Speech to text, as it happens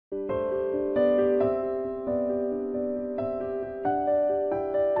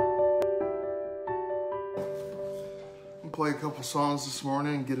play a couple songs this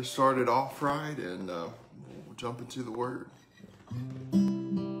morning and get us started off right, and we'll jump into the Word.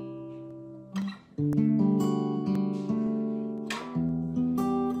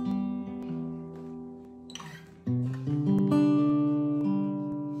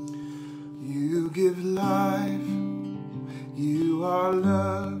 You give life, you are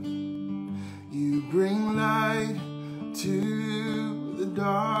love, you bring light to the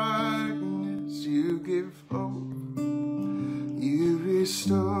darkness, you give hope, you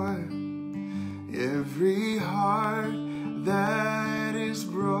restore every heart that is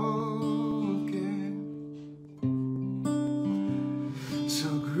broken. So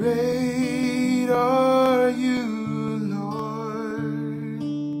great are you, Lord.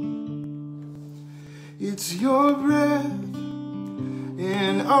 It's your breath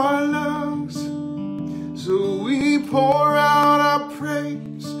in our lungs, so we pour out our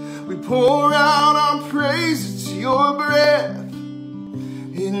praise. We pour out our praise. It's your breath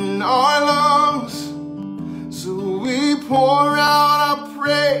in our lungs, so we pour out our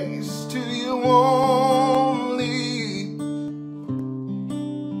praise to you only.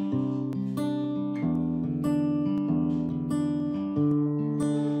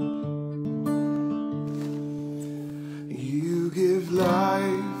 You give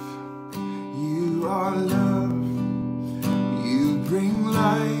life, you are love, you bring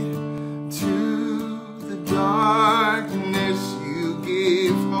light to the darkness, you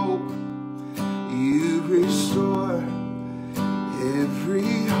give hope, you restore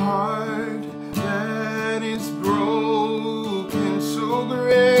every heart that is broken. So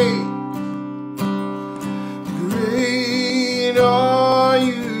great, great are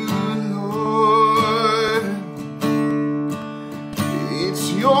you, Lord.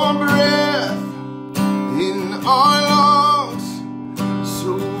 It's your breath in our lungs, so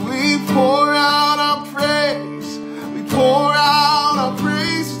we pour out our praise. We pour out our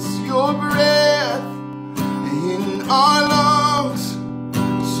praise. It's your breath in our lungs,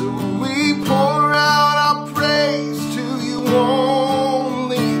 so we pour out our praise to you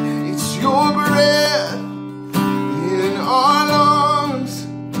only. It's your breath in our lungs,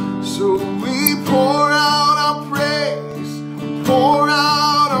 so we pour out our praise. We pour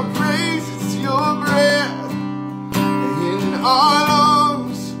out our praise. It's your breath in our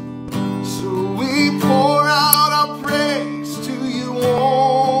lungs, so we pour out our praise to you only.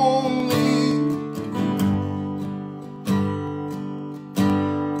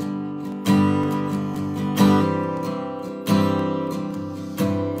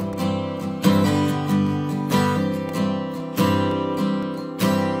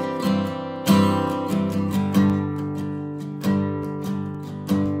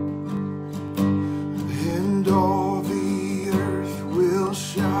 And all the earth will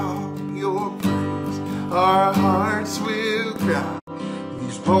shout your praise. Our hearts will cry.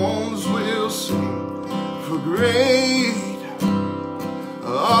 These bones will sing. For great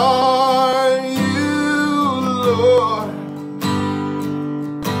are you, Lord.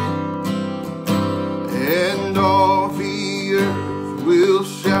 And all the earth will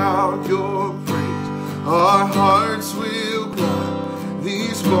shout your praise. Our hearts will cry.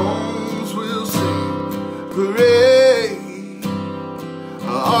 These bones will sing. Great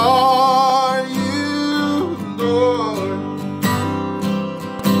are you, Lord.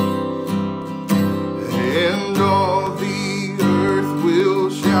 And all the earth will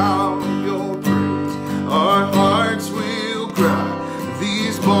shout your praise. Our hearts will cry.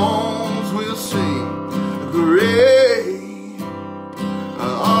 These bones will sing. Great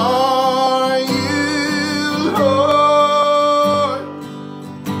are you, Lord.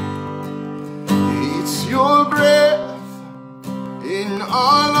 It's your breath in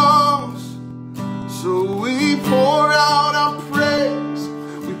our lungs, so we pour out our praise.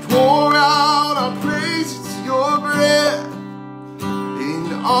 We pour out our praise. It's your breath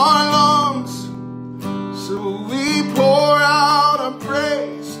in our lungs, so we pour out our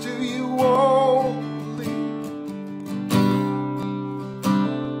praise to you only.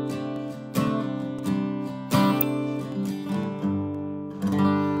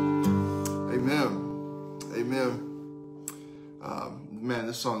 Amen. Amen. Man,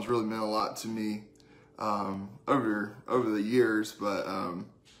 this song's really meant a lot to me over the years. But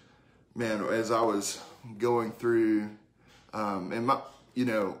man, as I was going through, and my,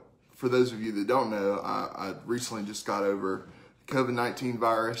 for those of you that don't know, I recently just got over the COVID-19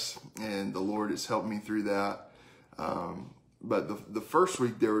 virus, and the Lord has helped me through that. But the first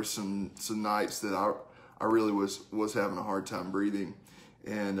week there were some nights that I really was having a hard time breathing,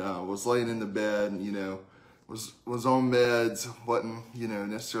 and was laying in the bed, and was on meds, wasn't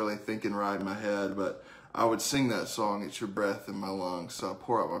necessarily thinking right in my head, but I would sing that song, "It's Your Breath in My Lungs." So I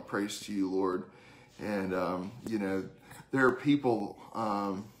pour out my praise to you, Lord. And, you know, there are people,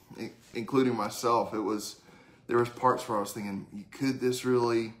 including myself, there was parts where I was thinking, could this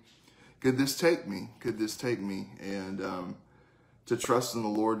take me? Could this take me? And to trust in the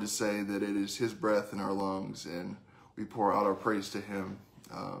Lord to say that it is His breath in our lungs and we pour out our praise to Him.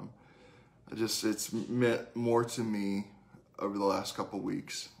 It's meant more to me over the last couple of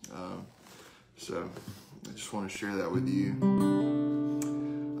weeks. So I just want to share that with you.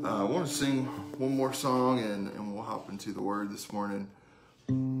 I want to sing one more song and we'll hop into the Word this morning.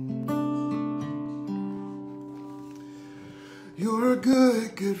 You're a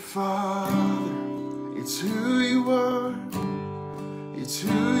good, good Father. It's who you are. It's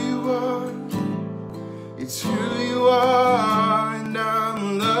who you are. It's who you are, and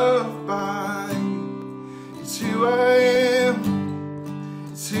I'm loved by you. It's who I am.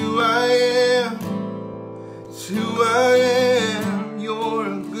 It's who I am. It's who I am. You're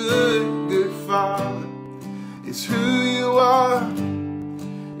a good, good Father. It's who you are.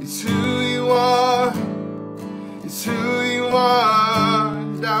 It's who you are. It's who you are,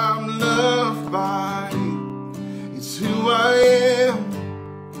 and I'm loved by you. It's who I am.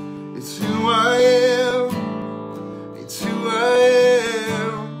 It's who I am. It's who I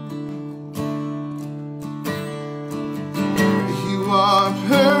am. You are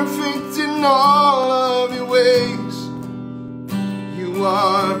perfect in all of your ways. You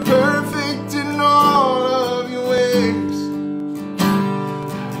are perfect in all of your ways.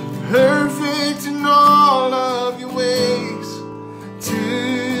 Perfect in all of your ways to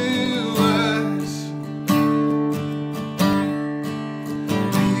us.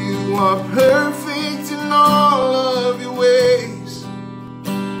 You are perfect in all of your ways.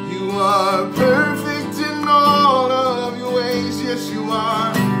 You are perfect in all of your ways. Yes, you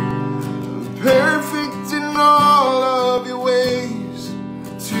are perfect in all of your ways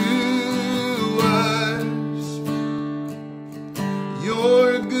to us.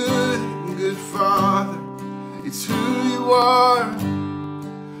 You're a good, good Father. It's who you are.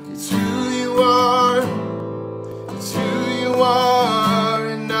 It's who you are. It's who you are,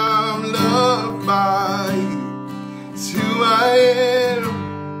 and I'm loved by you. It's who I am.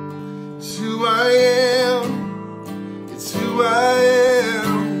 It's who I am. It's who I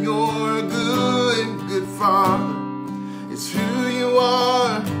am. You're a good, good Father. It's who you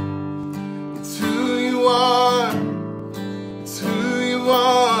are. It's who you are. It's who you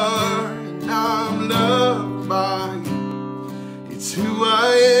are, and I'm loved by you. It's who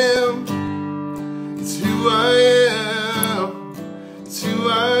I am. It's who I am. It's who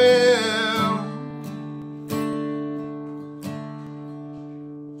I am.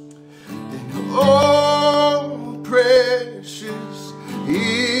 And oh, precious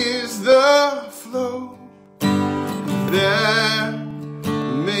is the flow that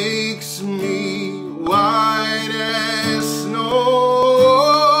makes me white as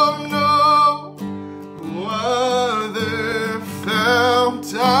snow. No other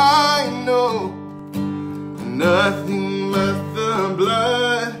fount I know, nothing but the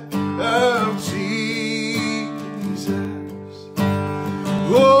blood of Jesus.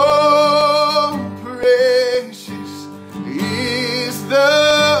 Oh, precious is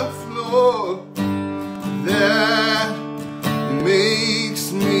the flow that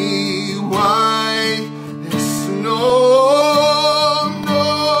makes me white as snow.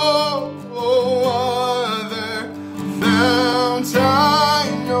 No other fount I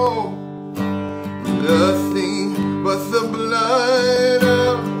know, nothing but the blood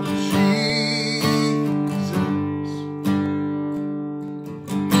of Jesus.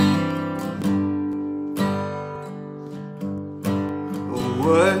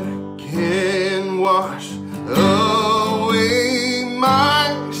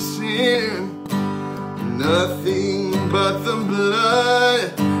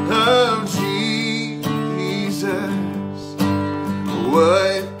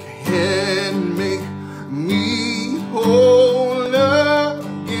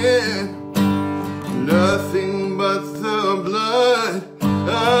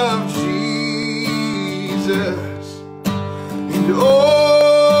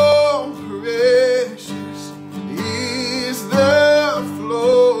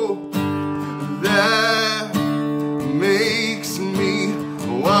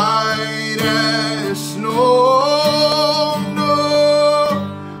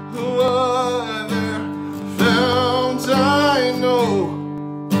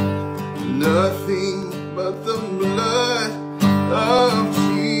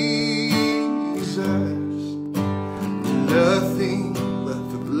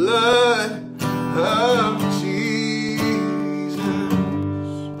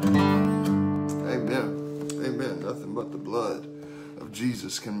 of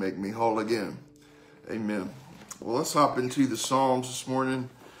Jesus can make me whole again. Amen. Well, let's hop into the Psalms this morning.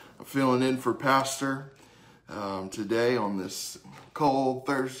 I'm filling in for Pastor today on this cold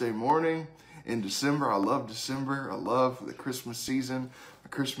Thursday morning in December. I love December. I love the Christmas season. The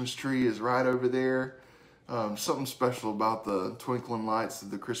Christmas tree is right over there. Something special about the twinkling lights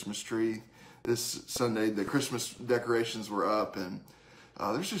of the Christmas tree. This Sunday, the Christmas decorations were up, and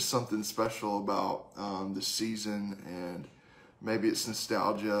there's just something special about this season, and maybe it's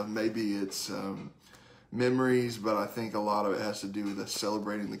nostalgia, maybe it's memories, but I think a lot of it has to do with us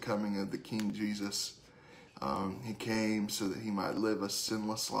celebrating the coming of the King Jesus. He came so that he might live a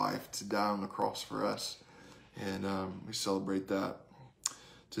sinless life, to die on the cross for us, and we celebrate that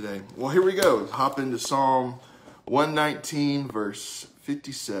today. Well, here we go. Hop into Psalm 119, verse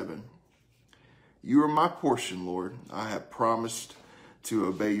 57. You are my portion, Lord. I have promised to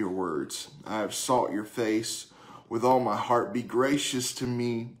obey your words. I have sought your face with all my heart. Be gracious to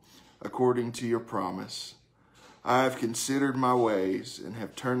me according to your promise. I have considered my ways and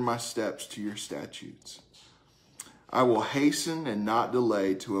have turned my steps to your statutes. I will hasten and not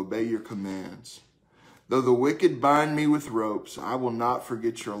delay to obey your commands. Though the wicked bind me with ropes, I will not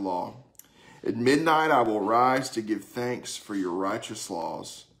forget your law. At midnight I will rise to give thanks for your righteous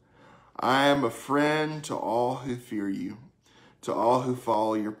laws. I am a friend to all who fear you, to all who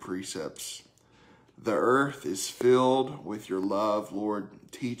follow your precepts. The earth is filled with your love, Lord.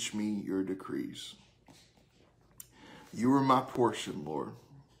 Teach me your decrees. You are my portion, Lord.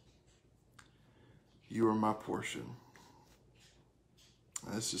 You are my portion.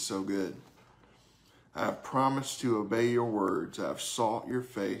 This is so good. I have promised to obey your words. I have sought your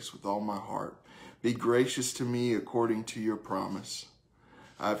face with all my heart. Be gracious to me according to your promise.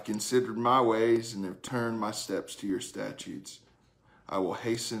 I have considered my ways and have turned my steps to your statutes. I will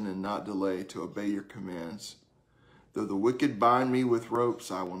hasten and not delay to obey your commands. Though the wicked bind me with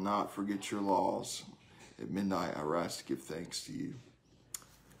ropes, I will not forget your laws. At midnight I rise to give thanks to you.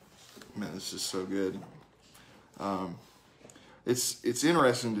 Man, this is so good. It's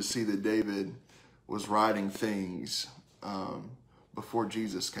interesting to see that David was writing things before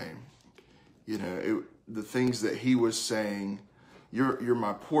Jesus came. You know, the things that he was saying. You're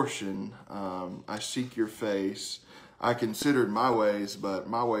my portion. I seek your face. I considered my ways, but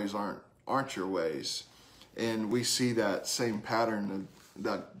my ways aren't your ways. And we see that same pattern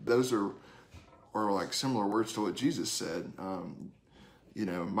that those are like similar words to what Jesus said. You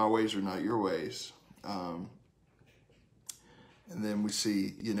know, my ways are not your ways. And then we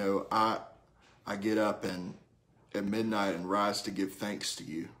see, you know, I get up and at midnight and rise to give thanks to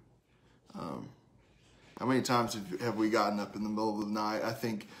you. How many times have we gotten up in the middle of the night? I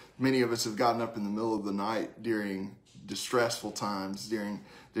think many of us have gotten up in the middle of the night during distressful times, during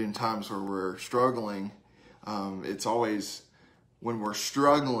times where we're struggling. It's always when we're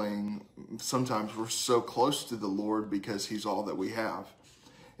struggling, sometimes we're so close to the Lord because he's all that we have.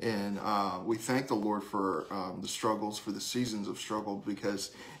 And we thank the Lord for the struggles, for the seasons of struggle,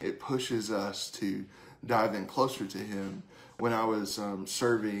 because it pushes us to dive in closer to him. When I was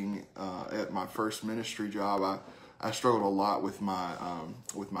serving at my first ministry job, I struggled a lot with my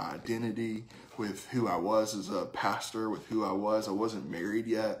identity, with who I was as a pastor, with who I was. I wasn't married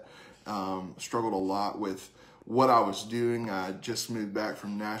yet. Struggled a lot with what I was doing. I just moved back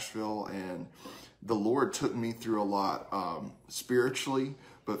from Nashville, and the Lord took me through a lot spiritually,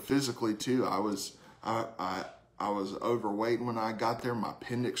 but physically too. I was overweight when I got there. My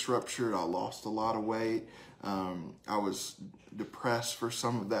appendix ruptured. I lost a lot of weight. I was depressed for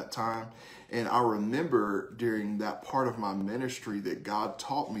some of that time. And I remember during that part of my ministry that God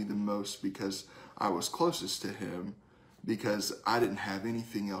taught me the most because I was closest to him, because I didn't have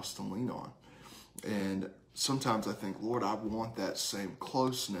anything else to lean on. And sometimes I think, Lord, I want that same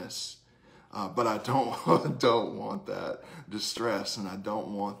closeness, but I don't want that distress, and I don't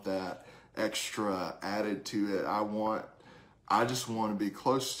want that extra added to it. I just want to be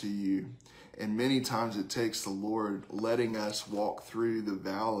close to you. And many times it takes the Lord letting us walk through the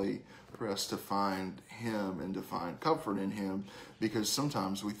valley for us to find him and to find comfort in him, because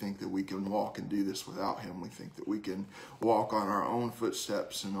sometimes we think that we can walk and do this without him. We think that we can walk on our own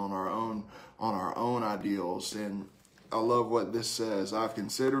footsteps and on our own ideals. And I love what this says. I've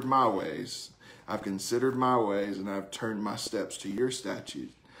considered my ways. I've considered my ways, and I've turned my steps to your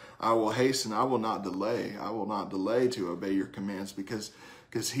statutes. I will hasten. I will not delay. I will not delay to obey your commands, because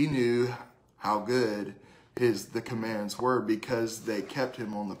he knew how good the commands were, because they kept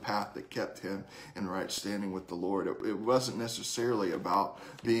him on the path that kept him in right standing with the Lord. It wasn't necessarily about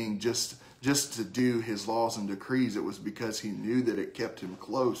being just to do his laws and decrees. It was because he knew that it kept him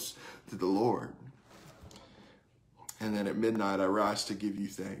close to the Lord. and then at midnight I rise to give you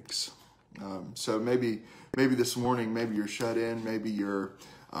thanks. So maybe this morning, maybe you're shut in, maybe you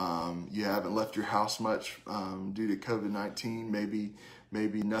haven't left your house much due to COVID-19.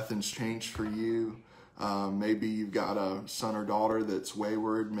 Maybe nothing's changed for you. Maybe you've got a son or daughter that's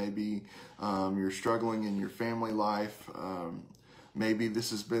wayward. Maybe you're struggling in your family life. Maybe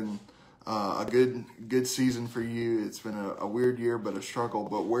this has been a good season for you. It's been a weird year, but a struggle.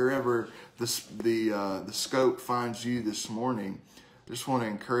 But wherever the scope finds you this morning, I just want to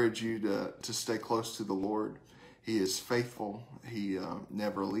encourage you to stay close to the Lord. He is faithful. He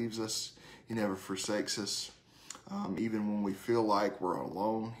never leaves us. He never forsakes us. Even when we feel like we're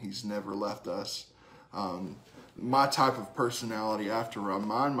alone, He's never left us. My type of personality, I have to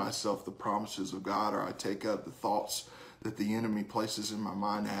remind myself the promises of God, or I take up the thoughts that the enemy places in my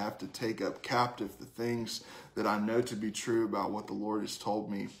mind. I have to take up captive the things that I know to be true about what the Lord has told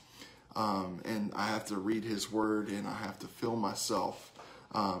me. And I have to read His word, and I have to fill myself.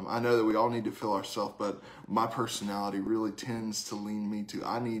 I know that we all need to fill ourselves, but my personality really tends to lean me to,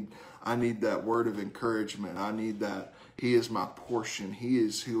 I need that word of encouragement. I need that He is my portion. He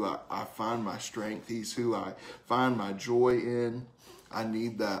is who I find my strength. He's who I find my joy in. I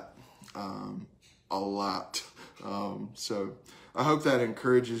need that a lot. So I hope that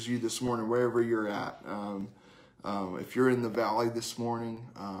encourages you this morning, wherever you're at. If you're in the valley this morning,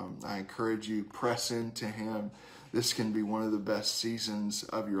 I encourage you, press into Him. This can be one of the best seasons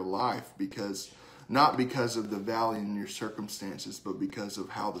of your life, not because of the valley and your circumstances, but because of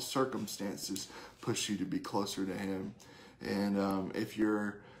how the circumstances push you to be closer to Him. And if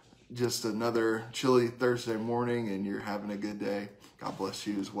you're just another chilly Thursday morning and you're having a good day, God bless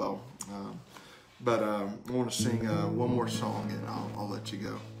you as well. But I want to sing one more song, and I'll let you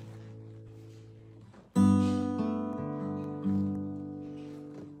go.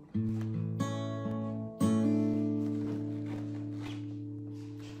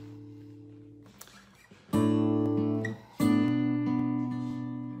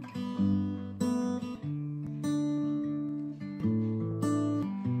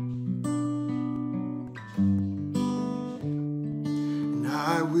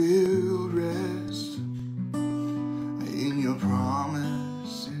 I will rest in your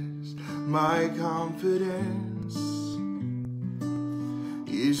promises. My confidence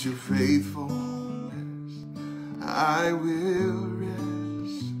is your faithfulness. I will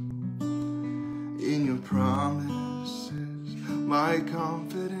rest in your promises. My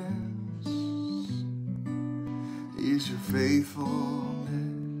confidence is your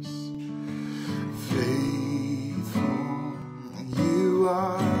faithfulness. Faithful you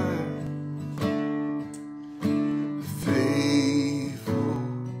are, faithful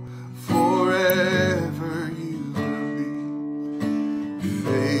forever you will be.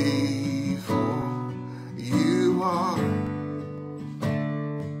 Faithful you are,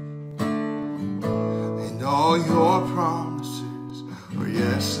 and all your promises are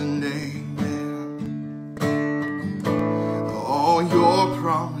yes and amen. All your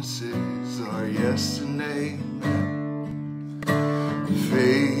promises are yes and amen.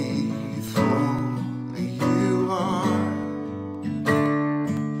 Faithful you are,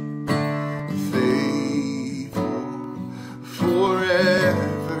 faithful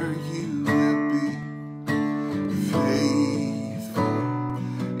forever you will be. Faithful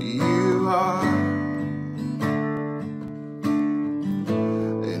you are,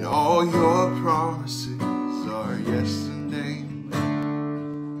 and all your promises are yes and amen.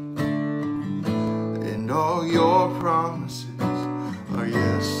 And all your promises are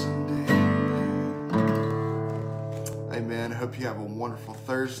yes and amen. Amen. I hope you have a wonderful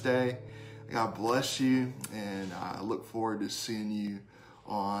Thursday. God bless you, and I look forward to seeing you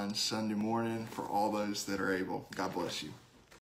on Sunday morning for all those that are able. God bless you.